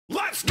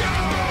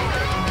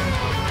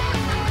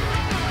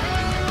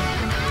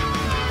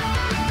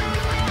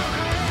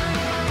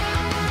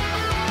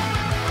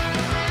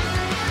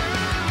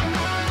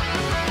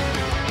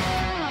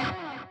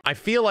I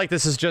feel like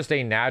this is just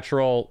a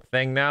natural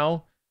thing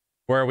now,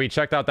 where we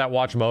checked out that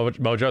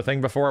WatchMojo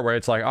thing before, where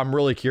it's like, I'm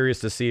really curious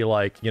to see,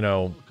 like, you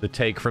know, the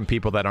take from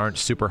people that aren't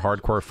super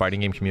hardcore fighting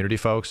game community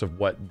folks of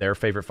what their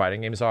favorite fighting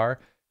games are.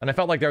 And I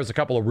felt like there was a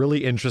couple of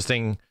really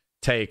interesting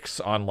takes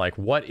on, like,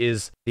 what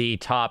is the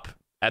top,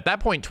 at that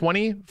point,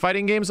 20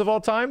 fighting games of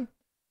all time.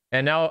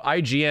 And now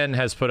IGN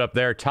has put up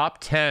their top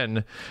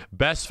 10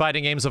 best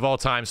fighting games of all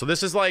time. So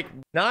this is, like,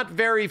 not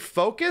very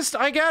focused,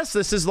 I guess.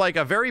 This is like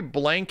a very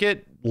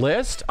blanket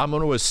list, I'm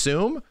going to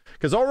assume.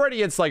 Because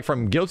already it's like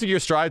from Guilty Gear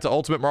Strive to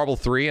Ultimate Marvel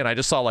 3, and I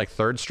just saw like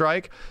Third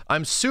Strike.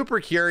 I'm super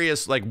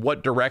curious like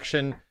what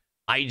direction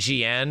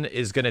IGN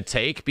is going to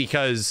take,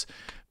 because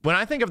when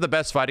I think of the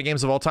best fighting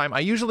games of all time,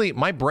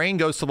 my brain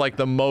goes to like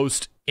the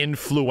most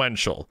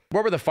influential.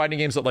 What were the fighting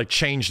games that like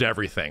changed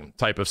everything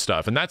type of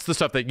stuff? And that's the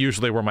stuff that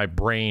usually where my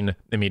brain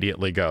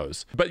immediately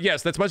goes. But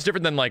yes, that's much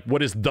different than like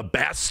what is the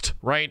best,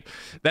 right?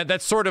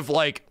 That's sort of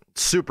like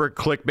super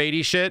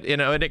clickbaity shit, you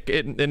know, and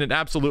it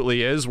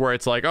absolutely is, where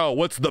it's like, oh,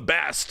 what's the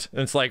best?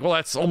 And it's like, well,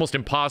 that's almost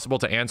impossible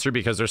to answer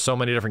because there's so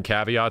many different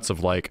caveats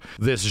of like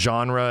this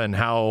genre and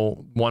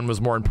how one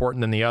was more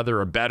important than the other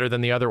or better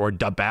than the other or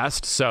the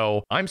best.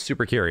 So I'm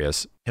super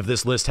curious if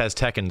this list has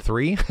Tekken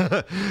 3.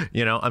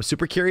 You know, I'm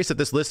super curious if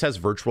this list has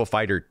Virtua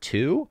Fighter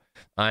 2.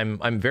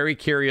 I'm very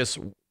curious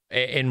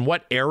in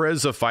what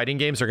eras of fighting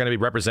games are going to be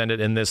represented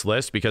in this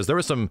list, because there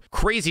was some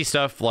crazy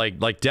stuff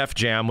like Def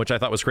Jam, which I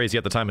thought was crazy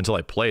at the time until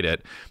I played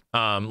it,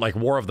 like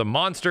War of the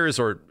Monsters,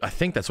 or I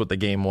think that's what the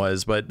game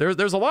was. But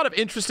there's a lot of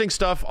interesting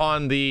stuff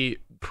on the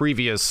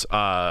previous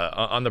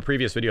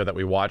video that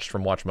we watched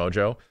from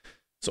WatchMojo.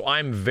 So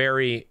I'm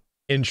very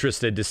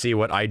interested to see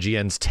what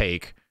IGN's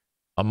take,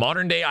 a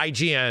modern day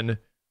IGN,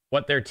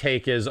 what their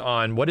take is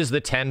on what is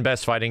the 10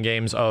 best fighting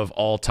games of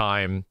all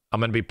time. I'm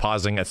going to be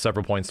pausing at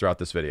several points throughout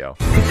this video.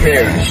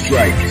 Prepare to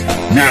strike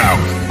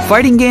now.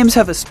 Fighting games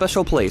have a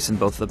special place in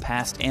both the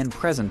past and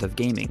present of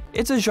gaming.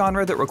 It's a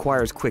genre that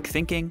requires quick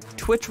thinking,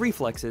 twitch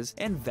reflexes,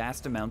 and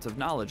vast amounts of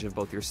knowledge of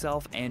both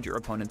yourself and your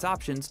opponent's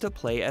options to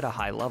play at a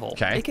high level.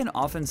 Okay. It can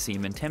often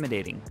seem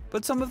intimidating,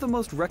 but some of the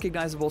most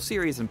recognizable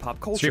series in pop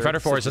culture, Street Fighter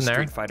 4 is in there.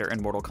 Street Fighter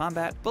and Mortal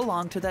Kombat,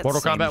 belong to that Mortal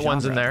same Kombat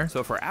 1's in genre. there.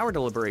 So for our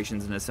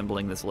deliberations in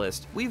assembling this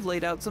list, we've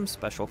laid out some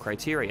special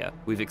criteria.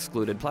 We've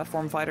excluded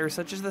platform fighters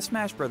such as the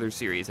Smash Brothers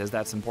series, as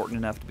that's important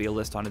enough to be a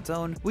list on its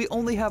own. We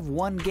only have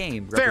one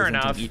game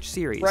representing each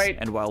series. Right,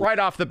 and while right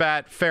off the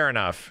bat, fair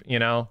enough, you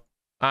know?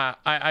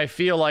 I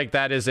feel like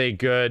that's a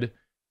good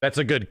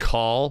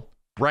call,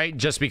 right?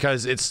 Just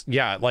because it's,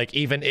 yeah, like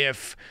even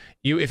if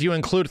you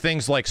include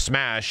things like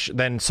Smash,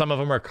 then some of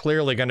them are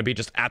clearly going to be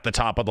just at the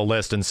top of the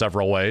list in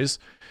several ways,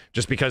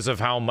 just because of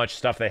how much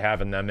stuff they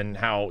have in them and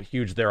how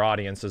huge their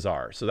audiences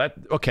are. So that,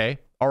 okay.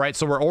 All right,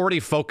 so we're already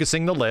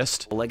focusing the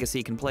list.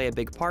 Legacy can play a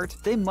big part.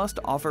 They must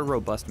offer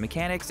robust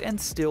mechanics and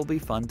still be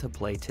fun to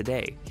play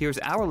today. Here's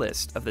our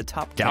list of the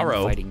top 10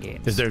 fighting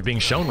games. Is there being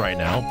shown right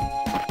now?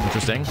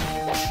 Interesting.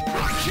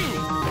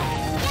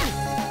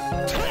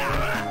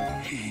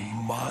 He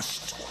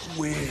must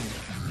win.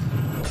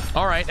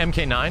 All right,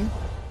 MK9.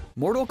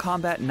 Mortal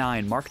Kombat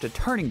 9 marked a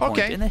turning point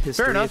in the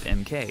history of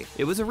MK.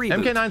 It was a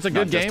reboot. MK9's a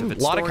good game, a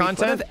lot of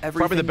content,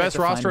 probably the best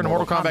roster in a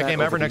Mortal Kombat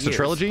game ever next to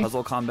Trilogy.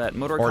 Puzzle Combat,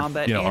 Motor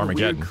Combat, and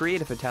Armageddon. weird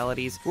creative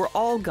fatalities were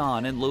all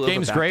gone in lieu of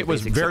Game's great,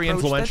 was very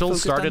influential,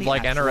 started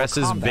like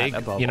NRS's big,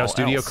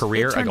 studio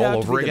career like all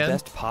over again. The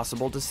best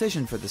possible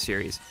decision for the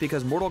series,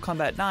 because Mortal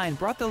Kombat 9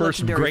 brought the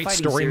first legendary great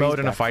story mode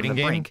in a fighting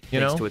game,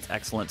 thanks to its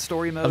excellent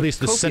story mode, at least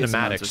the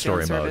cinematic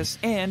story mode,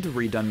 and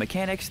redone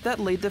mechanics that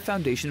laid the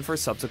foundation for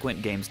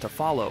subsequent games to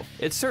follow.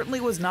 It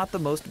certainly was not the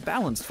most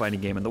balanced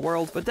fighting game in the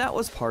world, but that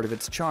was part of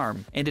its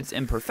charm, and its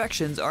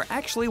imperfections are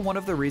actually one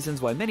of the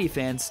reasons why many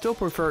fans still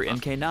prefer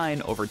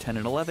MK9 over 10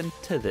 and 11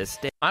 to this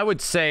day. I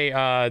would say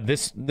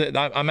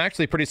I'm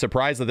actually pretty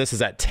surprised that this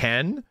is at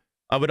 10.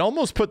 I would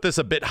almost put this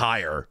a bit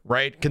higher,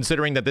 right?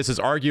 Considering that this is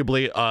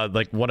arguably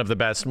like one of the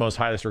best, most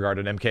highest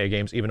regarded MK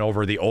games, even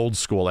over the old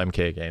school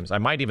MK games. I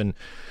might even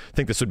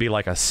think this would be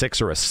like a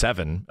 6 or a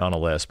 7 on a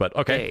list, but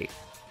okay.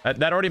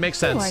 That already makes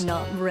sense. You are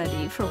not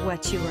ready for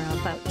what you are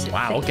about to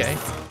Wow, face. okay.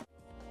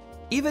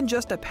 Even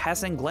just a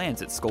passing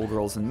glance at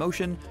Skullgirls in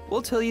Motion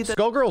will tell you that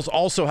Skullgirls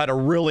also had a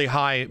really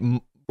high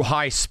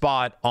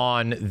spot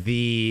on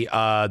the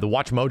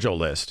WatchMojo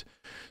list.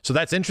 So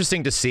that's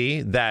interesting to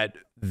see that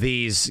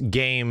these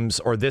games,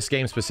 or this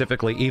game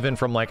specifically, even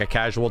from like a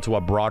casual to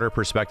a broader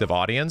perspective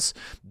audience,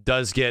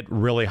 does get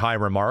really high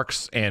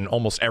remarks in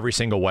almost every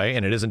single way.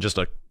 And it isn't just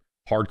a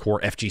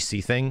hardcore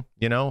FGC thing,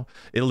 you know?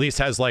 It at least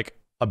has like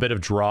a bit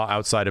of draw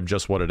outside of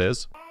just what it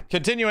is.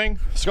 Continuing,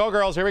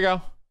 Skullgirls, here we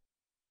go.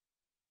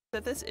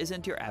 That this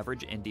isn't your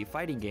average indie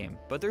fighting game,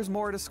 but there's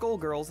more to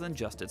Skullgirls than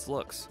just its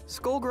looks.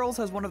 Skullgirls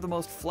has one of the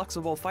most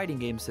flexible fighting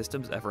game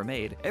systems ever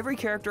made. Every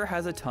character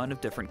has a ton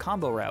of different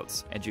combo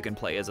routes, and you can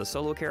play as a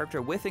solo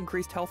character with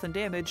increased health and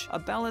damage, a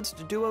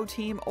balanced duo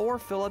team, or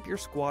fill up your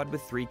squad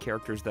with 3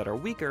 characters that are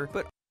weaker,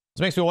 but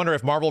this makes me wonder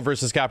if Marvel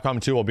vs.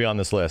 Capcom 2 will be on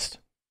this list.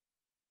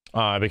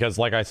 Because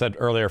like I said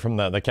earlier, from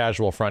the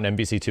casual front,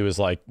 MVC2 is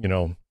like, you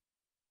know,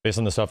 based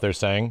on the stuff they're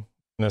saying,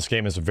 And this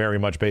game is very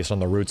much based on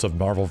the roots of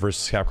Marvel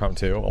vs. Capcom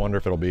 2. I wonder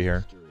if it'll be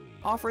here.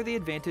 Offer the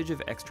advantage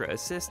of extra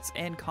assists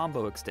and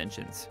combo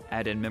extensions.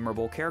 Add in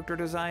memorable character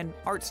design,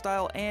 art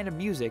style, and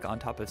music on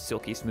top of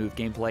silky smooth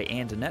gameplay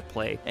and net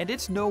play, and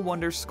it's no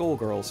wonder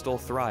Skullgirls still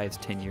thrives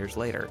 10 years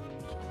later.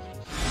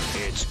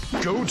 It's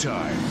go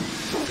time,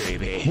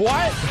 baby.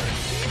 What?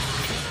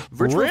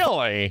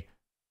 Really?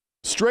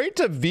 Straight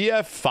to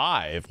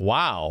VF5.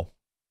 Wow.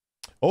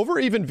 Over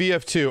even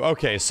VF2.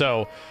 Okay,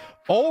 so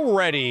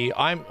already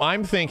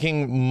I'm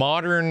thinking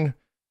modern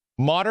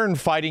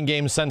fighting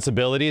game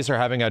sensibilities are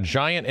having a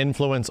giant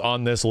influence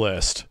on this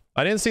list.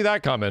 I didn't see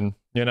that coming,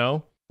 you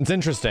know? It's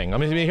interesting. I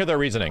mean, hear their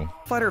reasoning.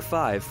 Fighter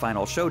V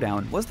Final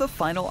Showdown was the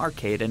final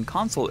arcade and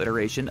console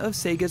iteration of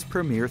Sega's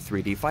premier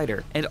 3D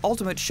fighter, and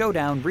Ultimate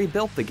Showdown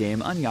rebuilt the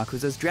game on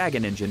Yakuza's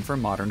Dragon engine for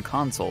modern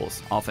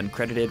consoles. Often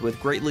credited with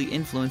greatly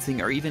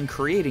influencing or even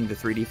creating the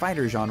 3D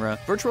fighter genre,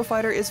 Virtua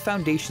Fighter is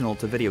foundational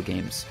to video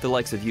games. The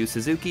likes of Yu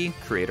Suzuki,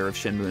 creator of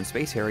Shenmue and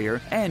Space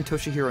Harrier, and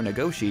Toshihiro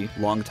Nagoshi,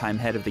 longtime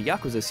head of the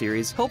Yakuza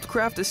series, helped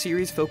craft a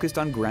series focused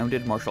on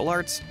grounded martial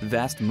arts,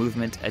 vast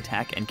movement,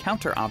 attack, and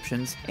counter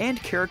options,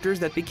 and characters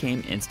that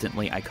became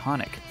instantly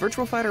iconic.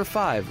 Virtua Fighter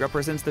 5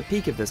 represents the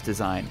peak of this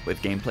design,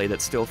 with gameplay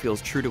that still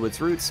feels true to its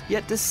roots,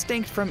 yet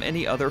distinct from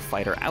any other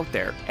fighter out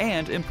there,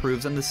 and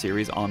improves on the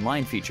series'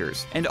 online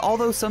features. And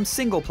although some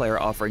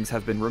single-player offerings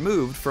have been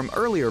removed from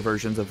earlier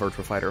versions of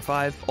Virtua Fighter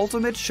 5,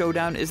 Ultimate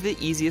Showdown is the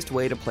easiest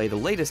way to play the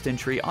latest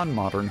entry on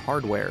modern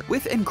hardware.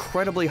 With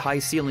incredibly high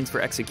ceilings for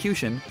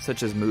execution,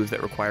 such as moves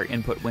that require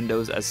input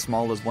windows as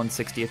small as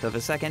 1/60th of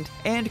a second,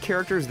 and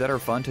characters that are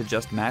fun to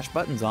just mash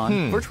buttons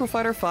on, Virtua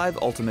Fighter 5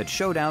 Ultimate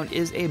Showdown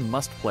is a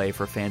must-play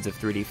for fans of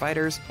 3D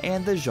fighters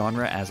and the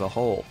genre as a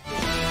whole.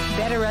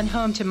 Better run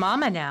home to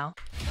mama now.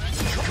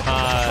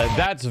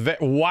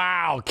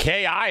 Wow,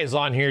 KI is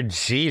on here.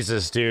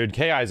 Jesus, dude.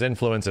 KI's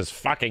influence is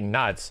fucking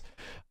nuts.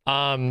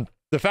 The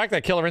fact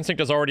that Killer Instinct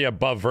is already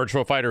above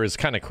Virtua Fighter is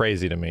kind of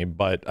crazy to me,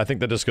 but I think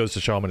that just goes to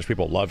show how much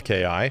people love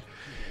KI.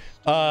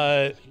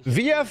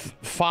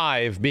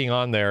 VF5 being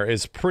on there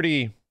is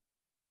pretty...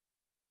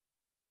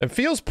 It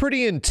feels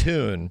pretty in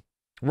tune.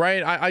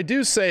 Right, I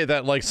do say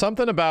that, like,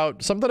 something about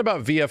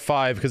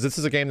VF5, because this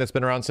is a game that's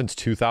been around since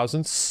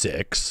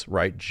 2006,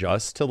 right?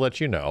 Just to let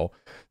you know,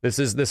 this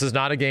is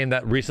not a game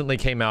that recently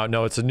came out.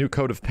 No, it's a new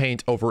coat of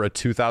paint over a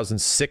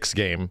 2006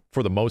 game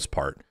for the most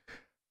part.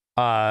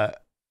 And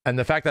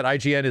the fact that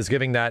IGN is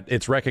giving that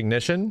its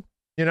recognition,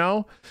 you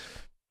know,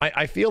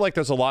 I feel like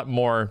there's a lot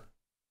more.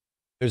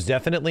 There's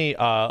definitely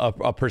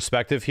a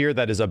perspective here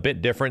that is a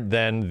bit different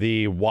than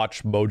the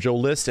WatchMojo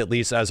list, at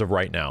least as of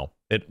right now.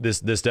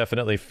 This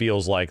definitely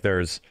feels like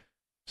these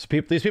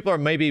people are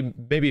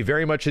maybe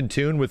very much in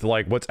tune with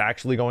like what's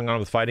actually going on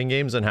with fighting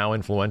games and how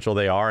influential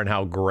they are and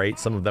how great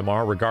some of them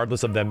are,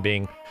 regardless of them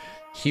being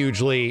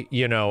hugely,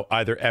 you know,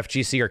 either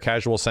FGC or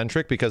casual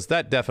centric, because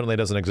that definitely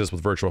doesn't exist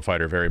with Virtua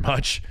Fighter very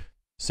much.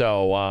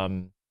 So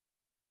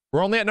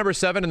we're only at number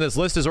 7, and this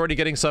list is already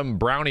getting some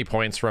brownie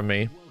points from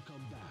me.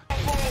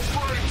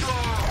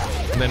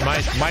 And then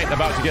might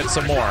about to get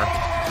some more.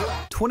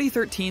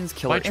 2013's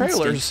Killer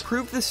Instinct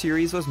proved the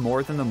series was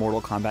more than the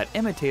Mortal Kombat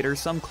imitator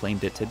some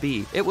claimed it to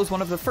be. It was one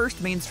of the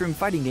first mainstream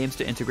fighting games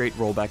to integrate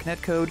rollback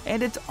netcode,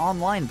 and its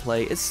online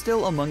play is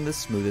still among the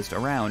smoothest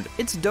around.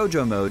 Its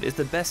dojo mode is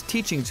the best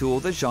teaching tool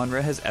the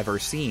genre has ever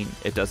seen.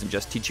 It doesn't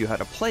just teach you how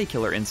to play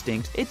Killer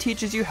Instinct, it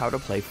teaches you how to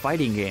play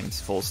fighting games,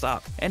 full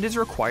stop, and is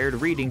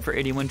required reading for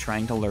anyone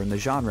trying to learn the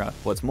genre.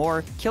 What's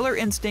more, Killer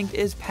Instinct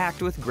is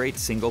packed with great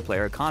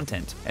single-player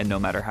content, and no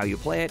matter how you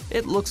play it,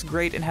 it looks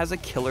great and has a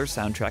killer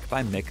soundtrack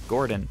by Mick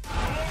Gordon.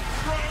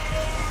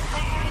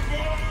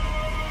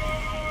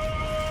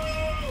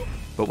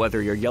 But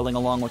whether you're yelling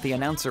along with the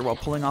announcer while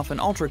pulling off an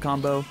ultra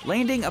combo,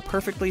 landing a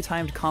perfectly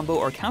timed combo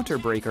or counter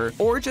breaker,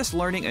 or just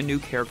learning a new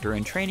character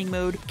in training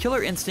mode,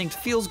 Killer Instinct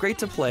feels great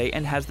to play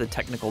and has the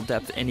technical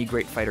depth any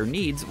great fighter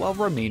needs while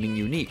remaining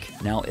unique.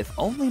 Now, if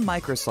only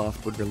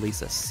Microsoft would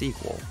release a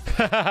sequel.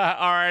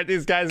 Alright,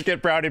 these guys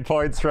get brownie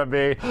points from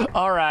me.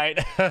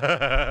 Alright.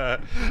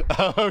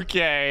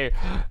 Okay.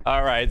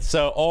 Alright,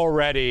 so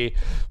already,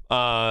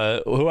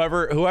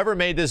 whoever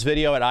made this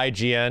video at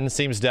IGN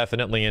seems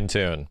definitely in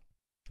tune.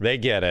 They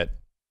get it.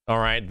 All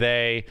right.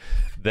 They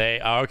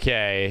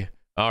okay.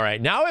 All right.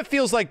 Now it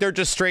feels like they're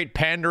just straight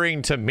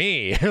pandering to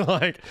me.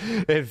 Like,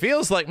 it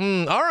feels like,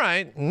 all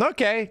right.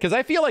 Okay. Because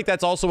I feel like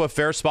that's also a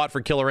fair spot for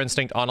Killer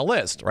Instinct on a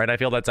list, right? I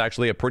feel that's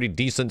actually a pretty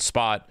decent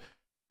spot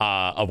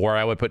of where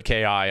I would put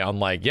KI on,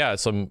 like, yeah,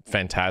 some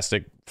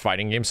fantastic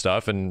fighting game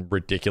stuff and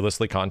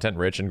ridiculously content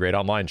rich and great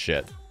online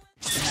shit.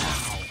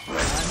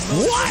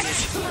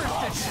 What?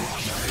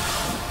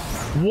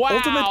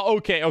 Wow.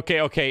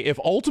 Okay. If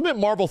Ultimate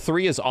Marvel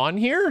 3 is on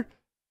here,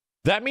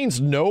 that means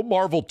no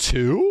Marvel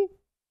 2?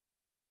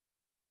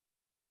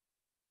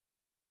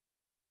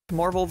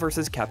 Marvel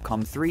vs.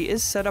 Capcom 3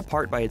 is set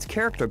apart by its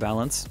character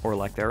balance, or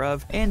lack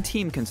thereof, and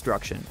team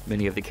construction.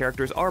 Many of the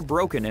characters are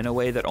broken in a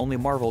way that only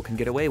Marvel can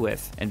get away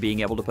with, and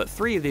being able to put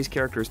 3 of these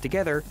characters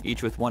together,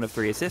 each with 1 of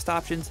 3 assist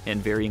options, in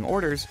varying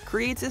orders,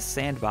 creates a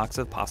sandbox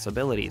of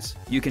possibilities.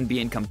 You can be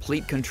in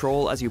complete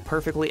control as you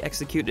perfectly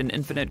execute an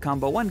infinite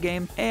combo 1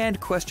 game, and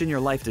question your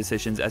life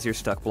decisions as you're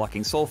stuck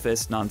blocking soul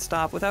fists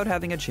non-stop without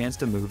having a chance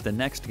to move the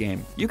next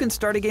game. You can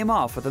start a game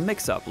off with a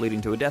mix-up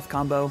leading to a death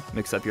combo,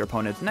 mix up your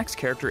opponent's next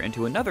character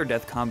into another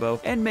death combo,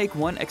 and make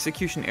 1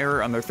 execution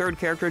error on their 3rd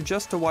character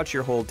just to watch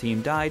your whole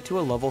team die to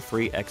a level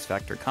 3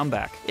 X-Factor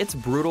comeback. It's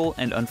brutal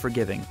and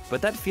unforgiving,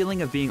 but that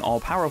feeling of being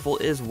all-powerful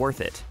is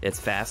worth it. It's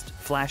fast,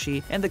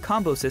 flashy, and the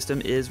combo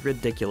system is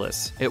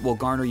ridiculous. It will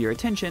garner your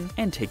attention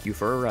and take you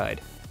for a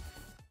ride.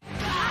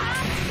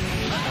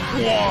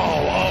 Whoa,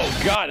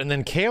 oh god, and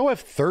then KOF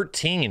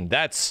 13,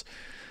 that's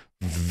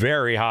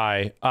very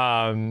high.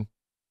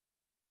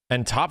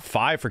 And top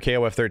 5 for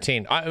KOF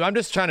 13. I'm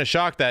just kind of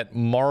shocked that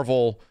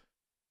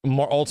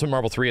Ultimate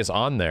Marvel 3 is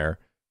on there.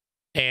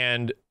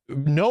 And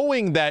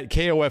knowing that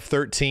KOF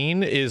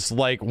 13 is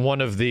like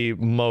one of the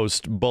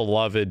most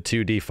beloved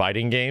 2D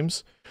fighting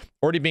games,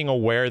 already being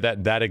aware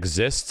that that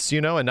exists, you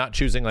know, and not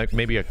choosing like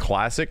maybe a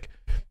classic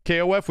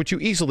KOF, which you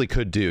easily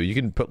could do. You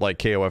can put like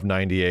KOF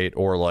 98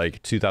 or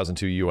like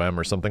 2002 UM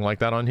or something like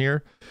that on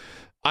here.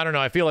 I don't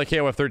know. I feel like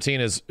KOF 13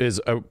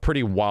 is a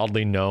pretty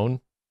wildly known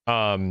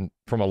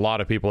from a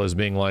lot of people as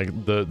being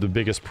like the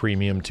biggest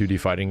premium 2D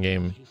fighting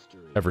game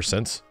ever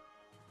since.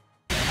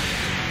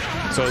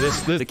 So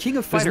the King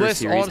of Fighters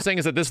list, all I'm saying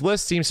is that this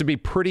list seems to be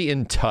pretty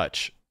in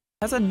touch.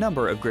 Has a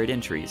number of great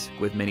entries,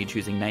 with many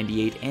choosing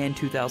 98 and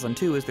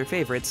 2002 as their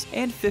favorites,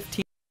 and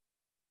 15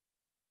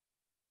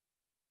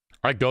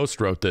 I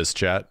ghost wrote this,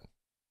 chat.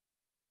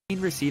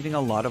 Receiving a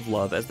lot of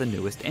love as the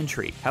newest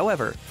entry.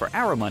 However, for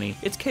our money,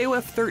 it's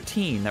KOF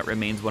 13 that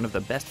remains one of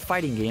the best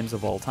fighting games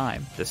of all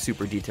time. The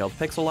super detailed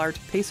pixel art,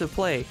 pace of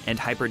play, and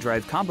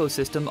hyperdrive combo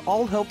system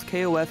all helped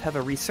KOF have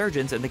a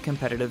resurgence in the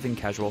competitive and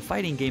casual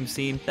fighting game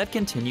scene that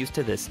continues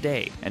to this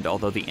day. And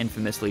although the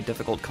infamously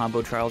difficult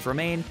combo trials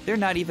remain, they're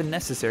not even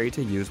necessary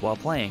to use while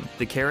playing.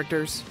 The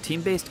characters,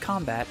 team-based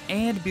combat,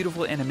 and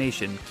beautiful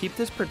animation keep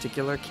this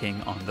particular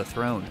king on the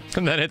throne.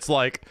 And then it's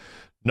like,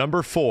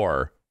 number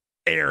 4.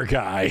 Air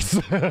guys.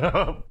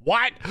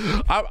 What?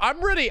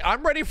 I'm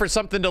ready for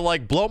something to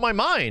like blow my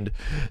mind.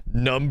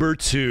 Number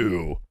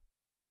 2.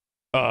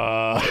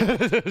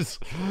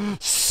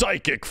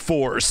 Psychic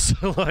force.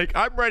 Like,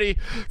 I'm ready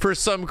for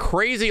some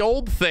crazy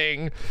old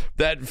thing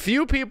that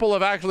few people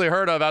have actually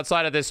heard of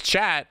outside of this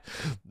chat.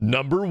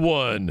 Number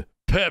 1,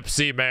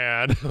 Pepsi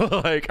Man.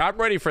 Like, I'm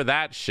ready for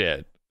that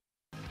shit.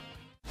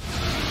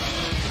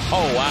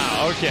 Oh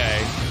wow,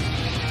 okay.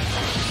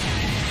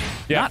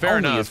 Yeah, Not fair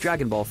only enough. is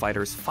Dragon Ball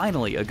FighterZ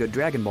finally a good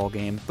Dragon Ball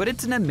game, but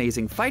it's an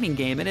amazing fighting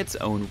game in its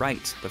own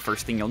right. The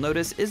first thing you'll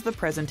notice is the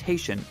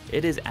presentation.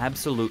 It is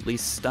absolutely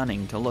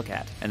stunning to look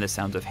at, and the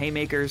sounds of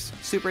haymakers,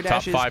 super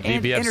dashes,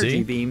 and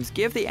energy beams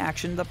give the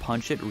action the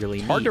punch it really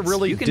needs. Hard to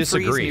really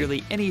disagree. You can freeze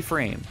nearly any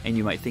frame, and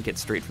you might think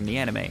it's straight from the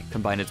anime.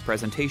 Combine its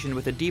presentation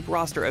with a deep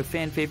roster of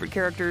fan-favorite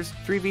characters,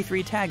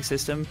 3v3 tag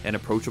system, an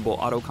approachable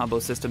auto-combo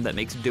system that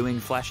makes doing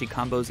flashy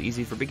combos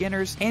easy for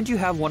beginners, and you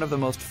have one of the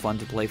most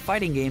fun-to-play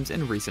fighting games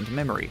in recent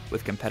memory,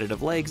 with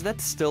competitive legs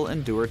that still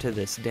endure to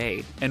this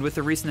day. And with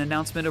the recent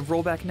announcement of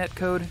rollback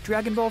netcode,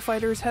 Dragon Ball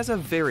FighterZ has a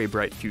very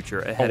bright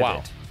future ahead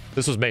of it.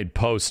 This was made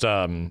post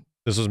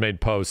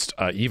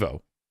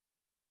Evo.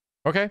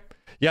 Okay.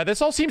 Yeah,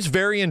 this all seems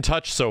very in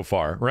touch so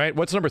far, right?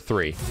 What's number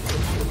 3?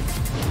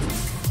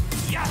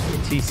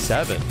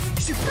 T7.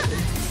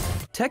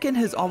 Tekken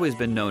has always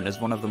been known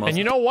as one of the most... And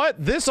you know what?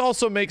 This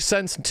also makes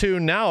sense too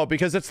now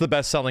because it's the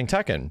best-selling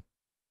Tekken,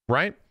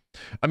 right?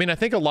 I mean, I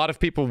think a lot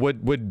of people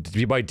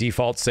would by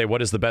default say,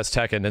 what is the best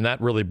Tekken? And that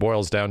really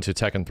boils down to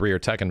Tekken 3 or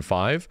Tekken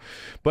 5.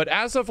 But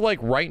as of like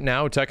right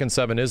now, Tekken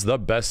 7 is the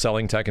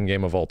best-selling Tekken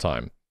game of all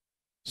time.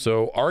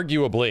 So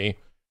arguably,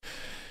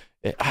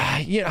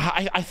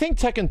 I think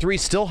Tekken 3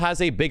 still has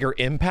a bigger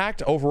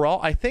impact overall.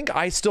 I think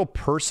I still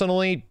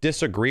personally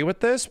disagree with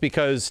this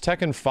because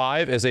Tekken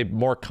 5 is a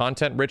more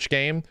content-rich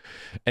game.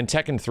 And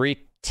Tekken 3,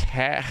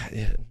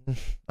 I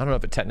don't know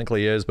if it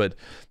technically is, but...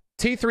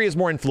 T3 is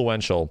more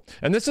influential,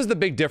 and this is the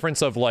big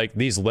difference of like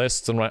these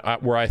lists and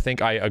where I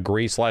think I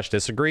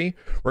agree/disagree,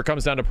 where it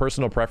comes down to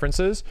personal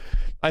preferences.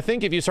 I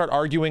think if you start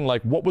arguing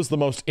like what was the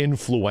most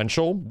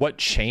influential, what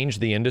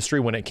changed the industry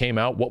when it came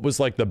out, what was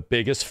like the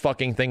biggest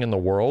fucking thing in the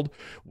world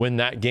when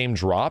that game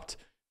dropped,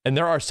 and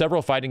there are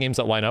several fighting games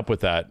that line up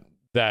with that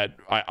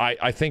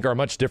I think are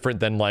much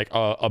different than like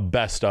a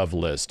best of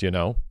list, you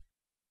know?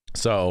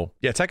 So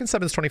yeah, Tekken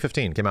 7 is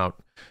 2015, came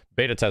out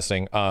beta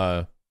testing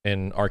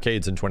in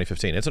arcades in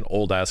 2015. It's an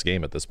old ass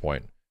game at this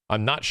point.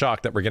 I'm not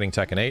shocked that we're getting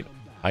Tekken 8.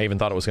 I even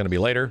thought it was going to be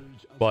later,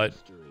 but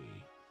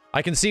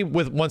I can see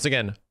with, once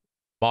again,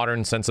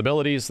 modern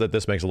sensibilities that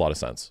this makes a lot of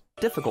sense.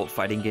 difficult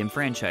fighting game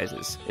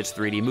franchises. Its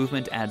 3D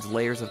movement adds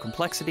layers of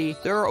complexity,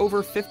 there are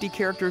over 50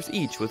 characters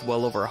each with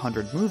well over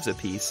 100 moves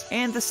apiece,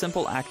 and the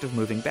simple act of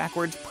moving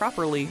backwards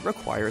properly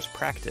requires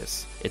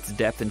practice. Its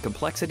depth and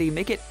complexity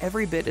make it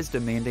every bit as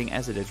demanding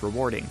as it is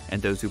rewarding,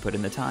 and those who put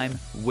in the time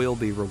will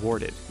be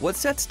rewarded. What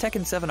sets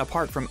Tekken 7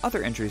 apart from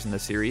other entries in the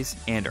series,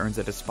 and earns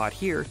it a spot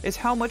here, is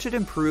how much it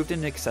improved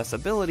in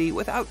accessibility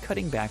without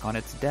cutting back on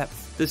its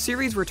depth. The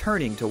series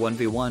returning to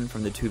 1v1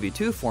 from the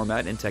 2v2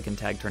 format in Tekken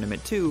Tag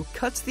Tournament 2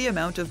 cuts the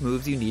amount of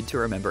moves you need to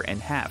remember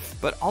in half,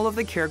 but all of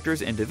the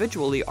characters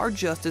individually are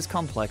just as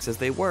complex as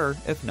they were,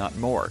 if not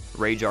more.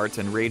 Rage arts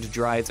and rage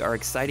drives are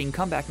exciting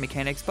comeback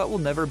mechanics but will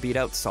never beat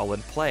out solid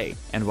play.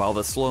 And while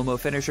the slow-mo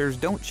finishers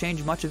don't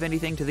change much of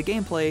anything to the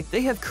gameplay,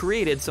 they have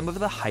created some of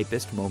the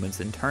hypest moments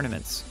in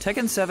tournaments.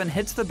 Tekken 7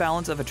 hits the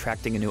balance of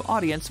attracting a new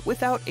audience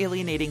without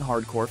alienating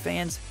hardcore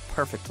fans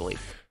perfectly.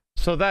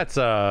 So that's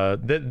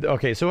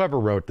okay, so whoever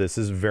wrote this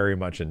is very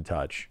much in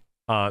touch.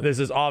 This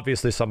is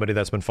obviously somebody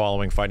that's been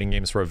following fighting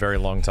games for a very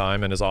long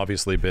time and has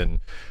obviously been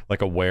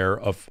like aware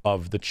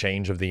of the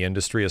change of the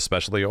industry,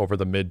 especially over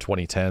the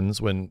mid-2010s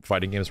when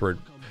fighting games were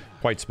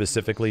quite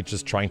specifically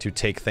just trying to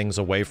take things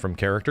away from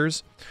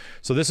characters.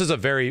 So this is a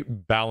very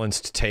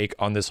balanced take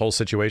on this whole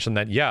situation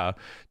that, yeah,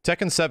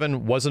 Tekken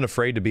 7 wasn't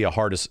afraid to be a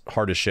hard as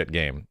shit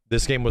game.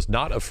 This game was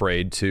not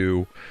afraid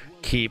to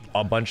keep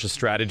a bunch of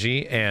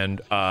strategy and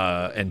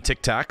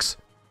tic-tacs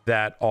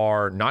that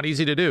are not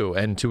easy to do,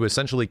 and to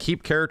essentially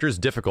keep characters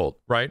difficult,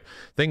 right?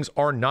 Things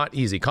are not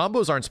easy.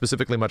 Combos aren't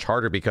specifically much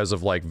harder because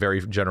of like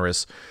very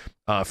generous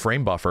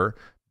frame buffer,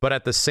 but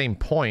at the same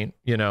point,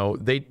 you know,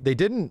 they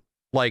didn't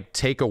like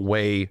take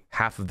away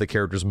half of the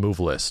character's move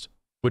list,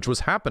 which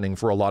was happening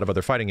for a lot of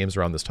other fighting games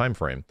around this time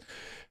frame.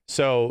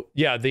 So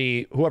yeah,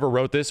 whoever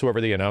wrote this,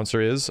 whoever the announcer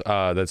is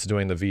that's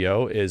doing the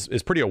VO is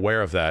pretty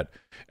aware of that.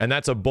 And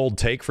that's a bold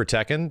take for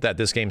Tekken, that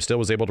this game still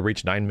was able to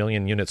reach 9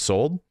 million units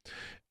sold.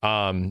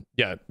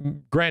 Yeah,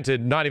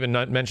 granted, not even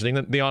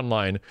mentioning the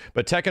online,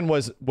 but Tekken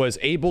was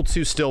able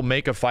to still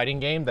make a fighting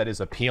game that is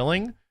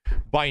appealing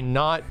by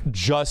not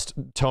just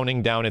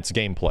toning down its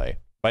gameplay.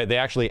 Right? They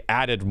actually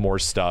added more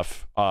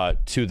stuff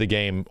to the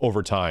game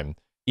over time,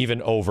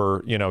 even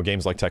over, you know,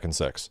 games like Tekken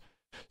 6.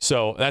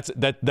 So this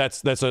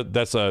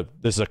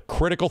is a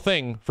critical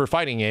thing for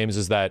fighting games,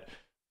 is that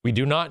we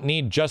do not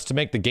need just to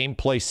make the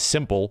gameplay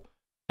simple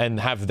and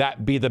have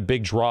that be the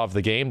big draw of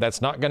the game.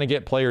 That's not going to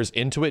get players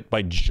into it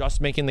by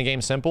just making the game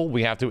simple.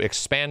 We have to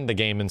expand the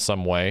game in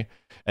some way.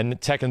 And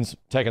Tekken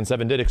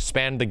 7 did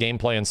expand the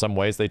gameplay in some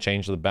ways. They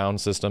changed the bound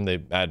system.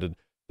 They added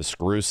the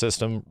screw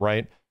system,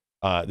 right?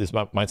 This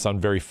might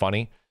sound very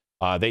funny.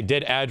 They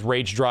did add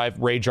rage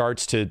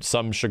arts to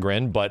some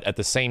chagrin, but at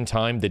the same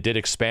time, they did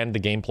expand the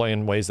gameplay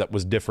in ways that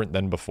was different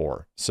than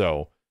before.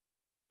 So,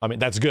 I mean,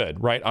 that's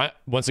good, right?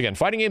 Once again,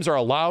 fighting games are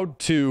allowed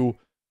to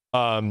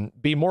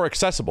be more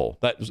accessible.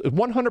 That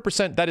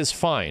 100%, that is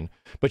fine,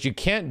 but you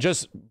can't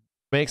just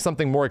make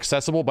something more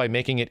accessible by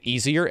making it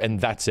easier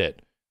and that's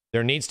it.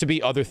 There needs to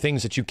be other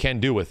things that you can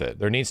do with it.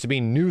 There needs to be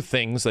new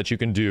things that you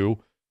can do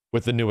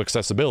with the new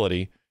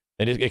accessibility.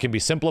 And it can be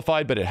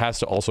simplified, but it has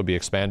to also be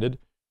expanded.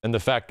 And the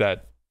fact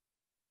that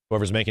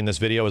whoever's making this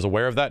video is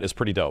aware of that is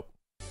pretty dope.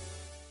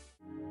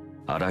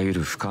 Wow,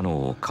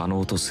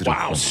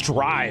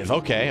 Strive.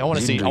 Okay, I want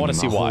to see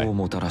why.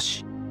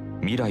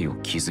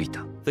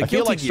 The I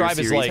feel like Strive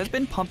is like, has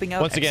been pumping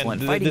out once again,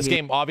 this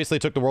game obviously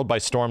took the world by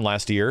storm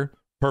last year.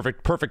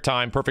 Perfect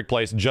time, perfect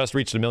place, just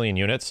reached 1 million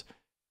units.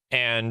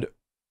 And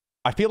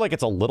I feel like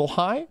it's a little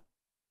high,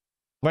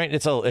 right?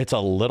 It's a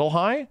little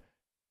high.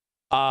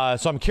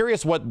 So I'm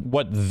curious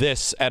what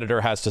this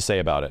editor has to say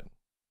about it.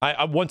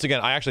 Once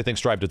again, I actually think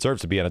Strive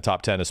deserves to be in a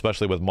top 10,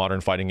 especially with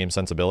modern fighting game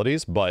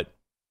sensibilities, but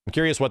I'm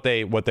curious what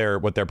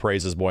their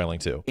praise is boiling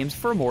to. Games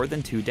for more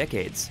than 2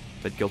 decades,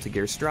 but Guilty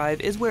Gear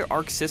Strive is where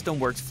Arc System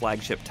Works'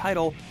 flagship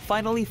title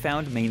finally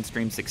found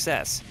mainstream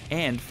success,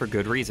 and for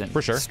good reason.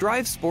 For sure.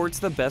 Strive sports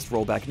the best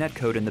rollback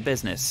netcode in the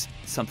business,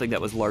 something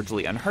that was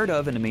largely unheard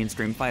of in a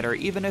mainstream fighter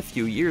even a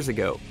few years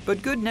ago.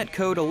 But good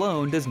netcode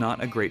alone does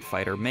not a great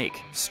fighter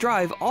make.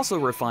 Strive also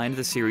refined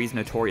the series'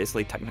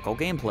 notoriously technical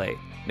gameplay,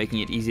 making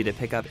it easy to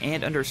pick up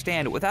and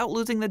understand without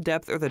losing the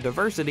depth or the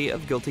diversity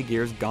of Guilty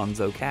Gear's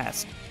gonzo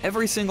cast.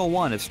 Every single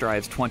one of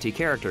Strive's 20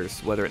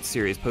 characters, whether it's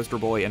series poster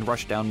boy and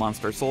rushdown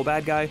monster soul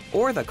bad guy,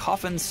 or the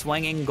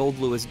coffin-swanging Gold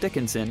Lewis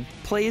Dickinson,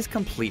 plays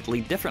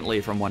completely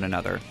differently from one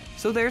another.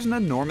 So there's an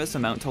enormous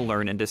amount to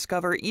learn and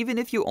discover even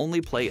if you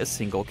only play a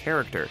single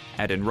character.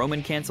 Add in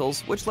Roman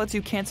cancels, which lets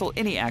you cancel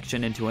any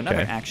action into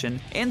another action,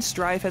 and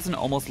Strive has an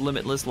almost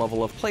limitless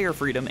level of player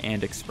freedom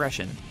and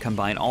expression.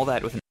 Combine all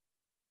that with an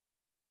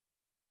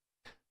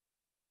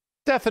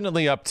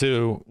definitely up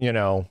to, you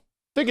know,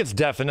 think it's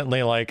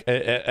definitely like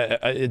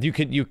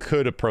you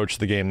could approach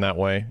the game that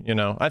way, you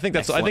know. I think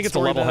it's a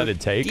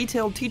level-headed take.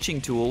 Detailed teaching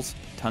tools,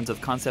 tons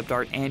of concept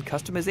art and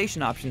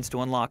customization options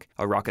to unlock,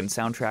 a rockin'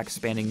 soundtrack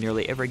spanning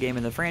nearly every game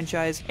in the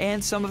franchise,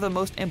 and some of the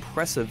most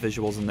impressive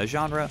visuals in the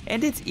genre,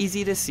 and it's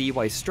easy to see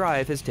why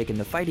Strive has taken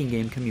the fighting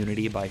game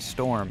community by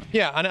storm.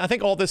 Yeah, and I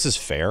think all this is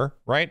fair,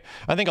 right?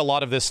 I think a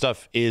lot of this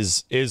stuff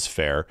is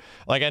fair.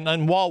 Like,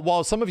 and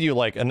while some of you,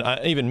 like, and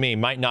even me,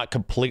 might not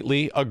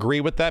completely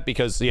agree with that,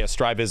 because yeah,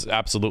 Strive is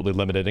absolutely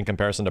limited in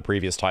comparison to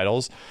previous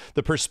titles.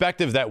 The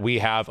perspective that we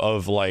have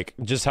of like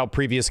just how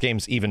previous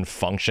games even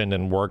functioned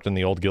and worked in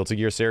the old Guilty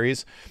Gear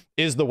series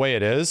is the way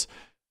it is,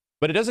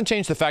 but it doesn't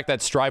change the fact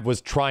that Strive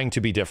was trying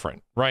to be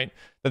different, right?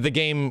 That the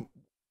game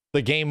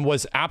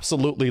was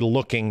absolutely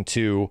looking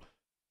to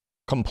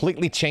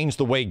completely change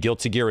the way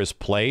Guilty Gear is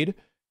played,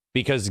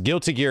 because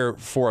Guilty Gear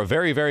for a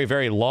very, very,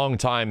 very long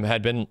time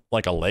had been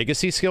like a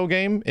legacy skill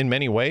game in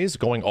many ways,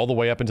 going all the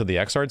way up into the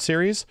Xrd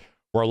series,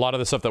 where a lot of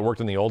the stuff that worked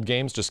in the old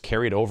games just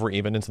carried over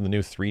even into the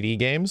new 3D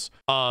games.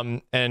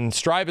 And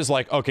Strive is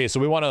like, okay,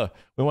 so we want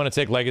to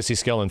take legacy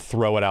skill and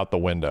throw it out the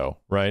window,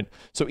 right?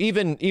 So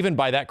even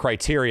by that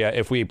criteria,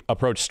 if we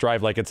approach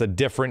Strive like it's a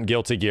different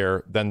Guilty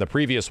Gear than the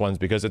previous ones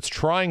because it's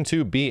trying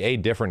to be a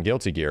different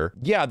Guilty Gear,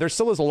 yeah, there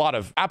still is a lot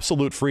of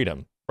absolute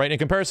freedom, right? In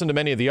comparison to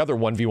many of the other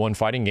 1v1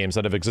 fighting games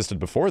that have existed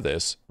before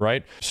this,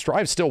 right?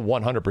 Strive still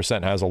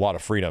 100% has a lot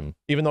of freedom,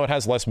 even though it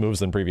has less moves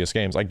than previous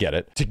games. I get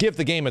it. To give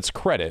the game its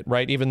credit,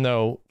 right? Even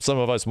though some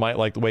of us might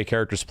like the way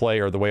characters play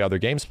or the way other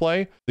games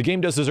play, the game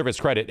does deserve its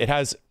credit. It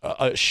has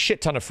a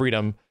shit ton of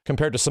freedom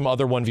compared to some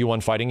other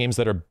 1v1 fighting games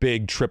that are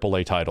big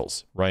AAA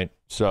titles, right?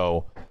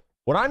 So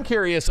what I'm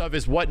curious of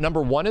is what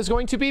number one is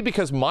going to be,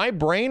 because my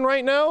brain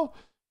right now,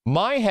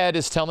 my head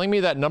is telling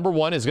me that number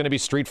one is going to be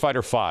Street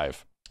Fighter V.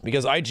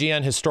 Because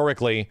IGN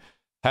historically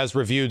has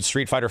reviewed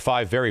Street Fighter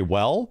V very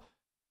well.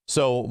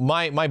 So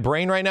my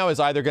brain right now is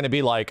either going to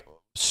be like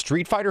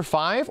Street Fighter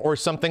V or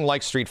something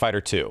like Street Fighter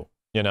 2,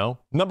 you know?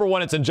 Number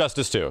one, it's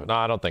Injustice 2. No,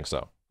 I don't think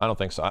so. I don't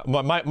think so.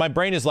 My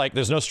brain is like,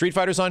 there's no Street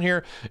Fighters on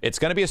here. It's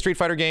going to be a Street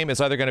Fighter game.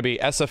 It's either going to be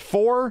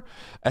SF4,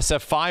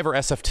 SF5, or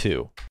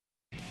SF2.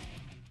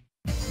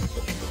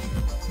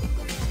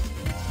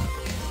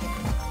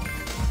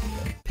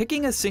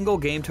 Picking a single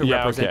game to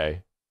represent...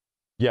 Okay.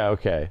 Yeah,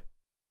 okay.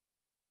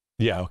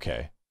 Yeah,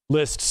 okay.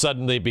 List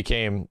suddenly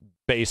became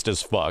based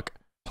as fuck.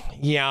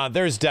 Yeah,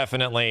 there's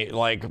definitely,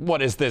 like,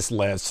 what is this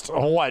list?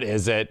 What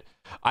is it?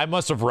 I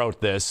must have wrote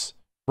this,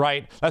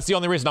 right? That's the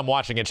only reason I'm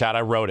watching it, chat.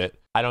 I wrote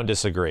it. I don't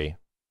disagree.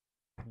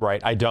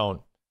 Right? I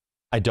don't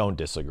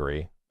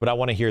disagree. But I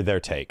want to hear their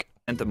take.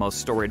 And the most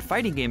storied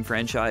fighting game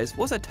franchise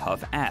was a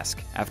tough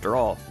ask. After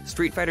all,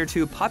 Street Fighter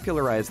II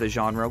popularized the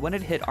genre when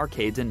it hit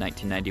arcades in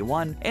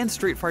 1991, and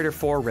Street Fighter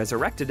IV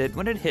resurrected it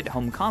when it hit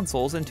home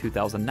consoles in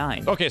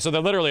 2009. Okay, so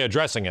they're literally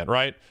addressing it,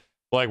 right?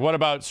 Like, what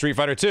about Street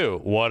Fighter II?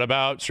 What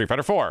about Street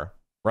Fighter IV?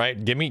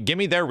 Right? Give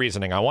me their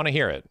reasoning. I want to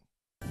hear it.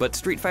 But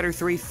Street Fighter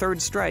III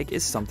Third Strike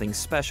is something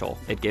special.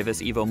 It gave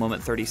us Evo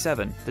Moment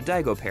 37, the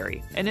Daigo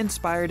parry, and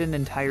inspired an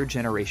entire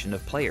generation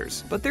of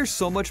players. But there's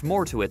so much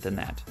more to it than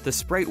that. The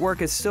sprite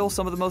work is still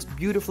some of the most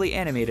beautifully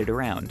animated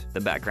around,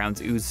 the backgrounds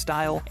ooze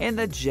style, and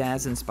the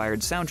jazz-inspired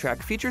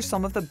soundtrack features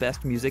some of the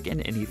best music in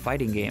any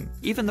fighting game.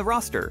 Even the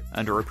roster,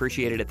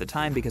 underappreciated at the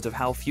time because of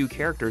how few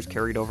characters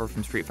carried over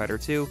from Street Fighter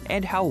II,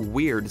 and how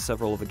weird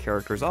several of the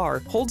characters are,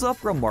 holds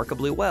up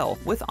remarkably well,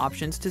 with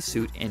options to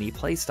suit any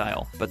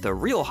playstyle. But the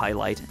real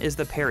highlight is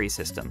the parry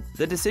system.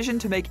 The decision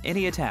to make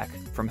any attack,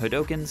 from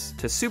Hadokens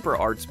to super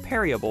arts,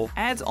 parryable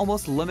adds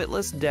almost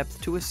limitless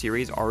depth to a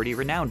series already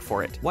renowned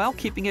for it, while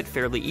keeping it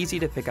fairly easy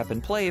to pick up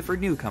and play for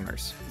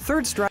newcomers.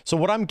 Third Strike. So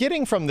what I'm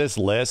getting from this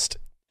list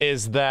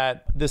is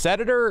that this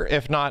editor,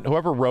 if not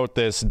whoever wrote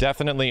this,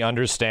 definitely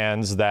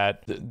understands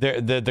that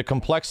the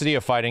complexity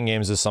of fighting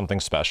games is something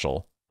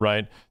special,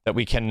 right? That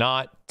we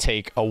cannot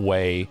take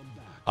away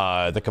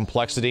the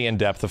complexity and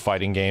depth of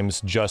fighting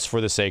games just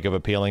for the sake of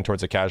appealing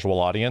towards a casual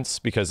audience,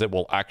 because it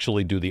will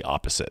actually do the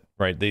opposite,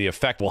 right? The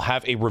effect will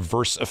have a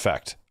reverse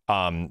effect,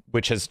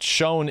 which has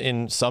shown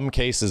in some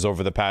cases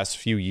over the past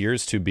few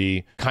years to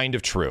be kind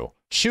of true.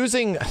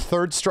 Choosing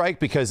Third Strike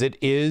because it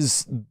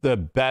is the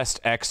best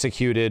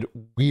executed,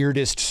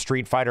 weirdest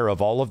Street Fighter of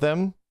all of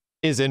them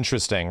is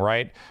interesting,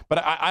 right?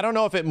 But I don't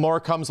know if it more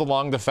comes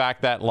along the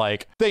fact that,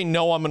 like, they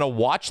know I'm gonna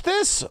watch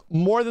this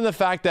more than the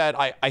fact that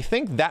I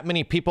think that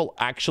many people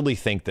actually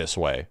think this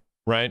way,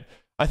 right?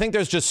 I think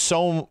there's just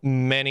so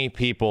many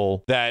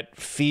people that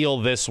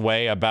feel this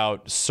way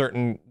about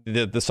certain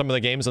some of the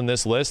games on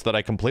this list that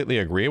I completely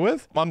agree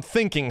with. I'm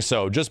thinking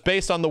so, just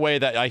based on the way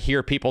that I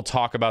hear people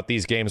talk about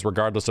these games,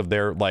 regardless of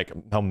their, like,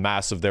 how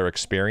massive their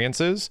experience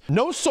is.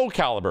 No Soul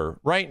Calibur,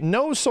 right?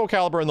 No Soul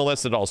Calibur in the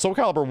list at all. Soul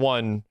Calibur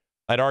 1,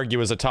 I'd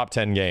argue is a top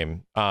 10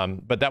 game,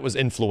 but that was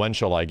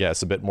influential, I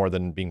guess, a bit more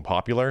than being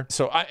popular.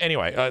 So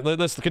anyway,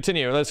 let's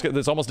continue.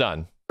 It's almost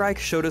done. Strike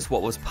showed us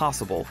what was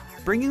possible,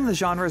 bringing the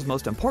genre's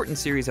most important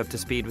series up to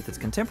speed with its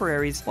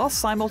contemporaries while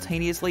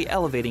simultaneously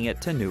elevating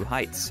it to new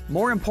heights.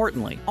 More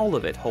importantly, all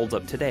of it holds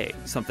up today,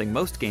 something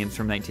most games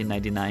from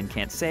 1999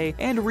 can't say,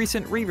 and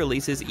recent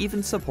re-releases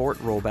even support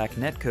rollback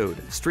netcode.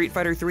 Street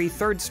Fighter III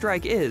Third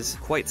Strike is,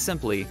 quite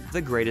simply,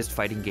 the greatest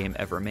fighting game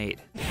ever made.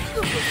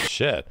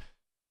 Shit.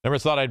 Never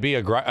thought I'd be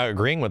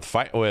agreeing with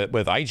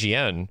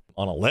IGN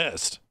on a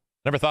list.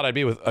 Never thought I'd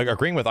be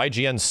agreeing with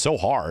IGN so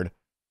hard.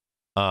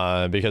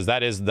 Because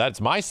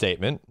that's my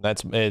statement.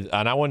 And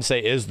I wouldn't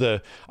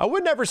say I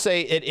would never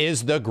say it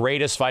is the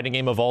greatest fighting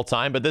game of all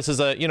time, but this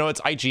is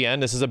it's IGN.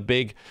 This is a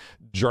big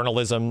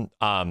journalism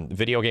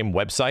video game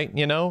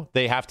website.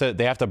 They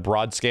have to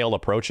broad scale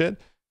approach it.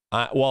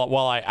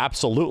 While I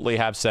absolutely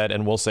have said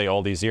and will say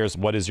all these years,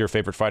 what is your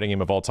favorite fighting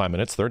game of all time?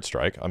 And it's Third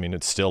Strike. I mean,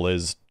 it still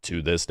is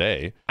to this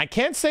day. I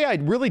can't say I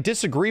really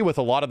disagree with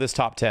a lot of this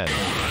top 10.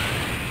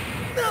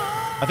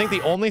 I think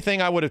the only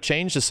thing I would have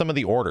changed is some of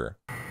the order.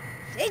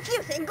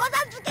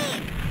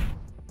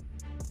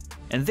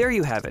 And there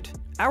you have it,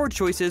 our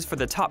choices for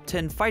the top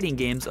 10 fighting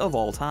games of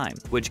all time.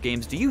 Which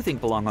games do you think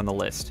belong on the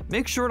list?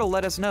 Make sure to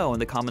let us know in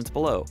the comments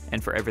below.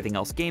 And for everything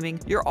else gaming,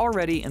 you're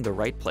already in the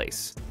right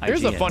place.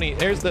 Here's the funny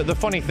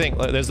thing.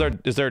 Is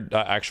there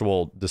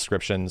actual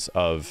descriptions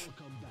of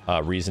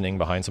reasoning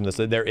behind some of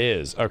this? There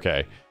is.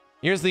 Okay.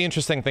 Here's the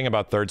interesting thing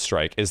about Third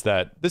Strike is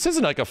that this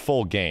isn't like a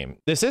full game.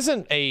 This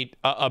isn't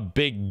a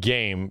big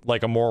game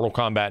like a Mortal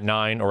Kombat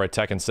 9 or a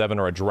Tekken 7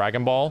 or a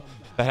Dragon Ball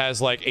that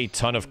has like a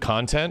ton of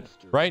content,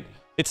 right?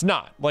 It's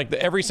not. Like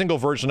every single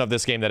version of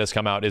this game that has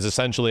come out is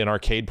essentially an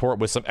arcade port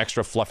with some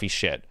extra fluffy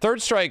shit. Third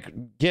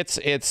Strike gets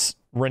its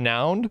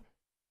renown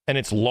and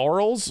its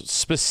laurels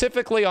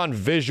specifically on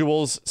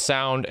visuals,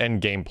 sound,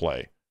 and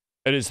gameplay.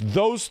 It is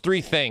those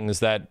three things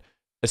that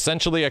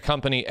essentially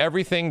accompany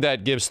everything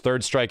that gives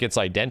Third Strike its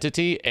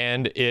identity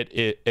and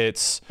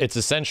its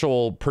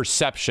essential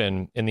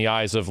perception in the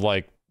eyes of,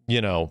 like,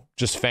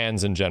 just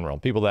fans in general,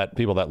 people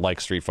that like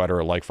Street Fighter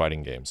or like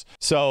fighting games.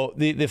 So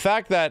the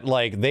fact that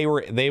like they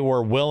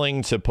were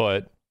willing to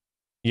put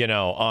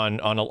on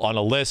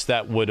a list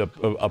that would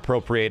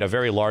appropriate a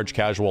very large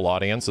casual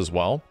audience as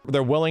well,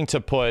 they're willing to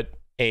put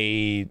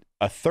a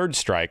Third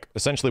Strike,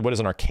 essentially what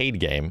is an arcade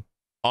game,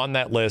 on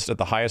that list at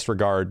the highest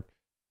regard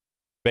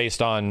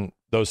based on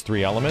those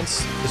three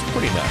elements is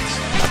pretty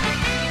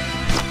nuts.